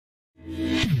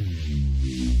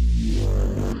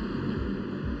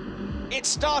It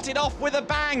started off with a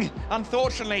bang.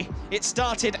 Unfortunately, it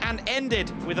started and ended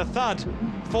with a thud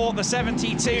for the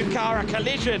 72 car, a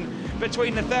collision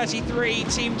between the 33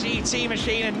 Team GT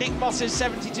machine and Nick Moss's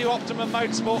 72 Optimum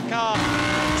Motorsport car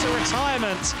to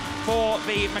retirement for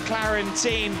the McLaren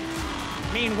team.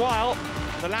 Meanwhile,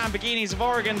 the Lamborghinis of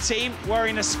Oregon team were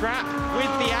in a scrap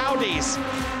with the Audis.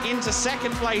 Into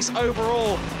second place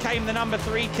overall came the number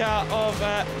 3 car of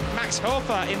Max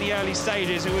Hofer in the early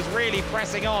stages, who was really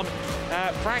pressing on.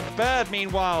 Frank Bird,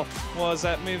 meanwhile, was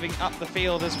moving up the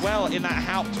field as well in that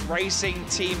Haupt Racing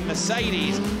Team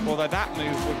Mercedes, although that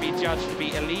move would be judged to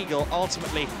be illegal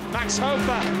ultimately. Max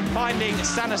Hofer finding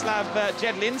Stanislav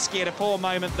Jedlinski at a poor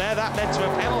moment there. That led to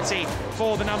a penalty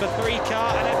for the number 3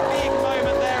 car, and a big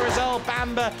moment there as Earl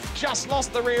Bamber just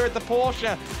lost the rear of the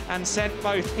Porsche and sent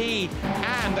both he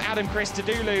and Adam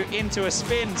Christodoulou into a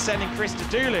spin, sending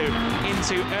Christodoulou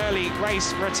into early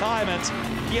race retirement.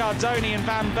 Giardoni and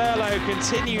Van Berlo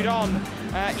continued on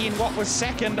in what was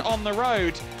second on the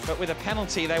road, but with a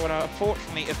penalty they would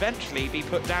unfortunately eventually be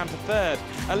put down to third.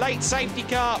 A late safety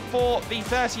car for the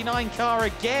 39 car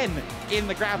again in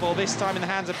the gravel, this time in the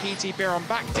hands of PT Biron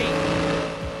Bakti.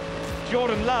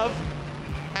 Jordan Love,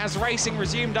 as racing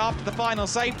resumed after the final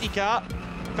safety car,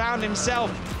 found himself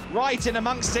right in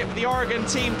amongst it with the Oregon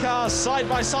team cars side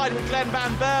by side with Glenn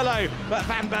Van Berlo, but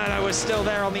Van Berlo was still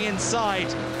there on the inside,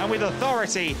 and with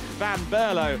authority Van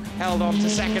Berlo held on to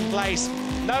second place.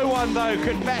 No one though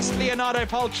could best Leonardo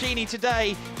Polcini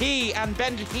today. He and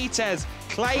Ben Benjites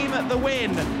claim the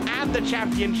win and the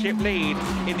championship lead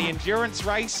in the endurance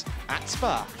race at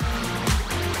Spa.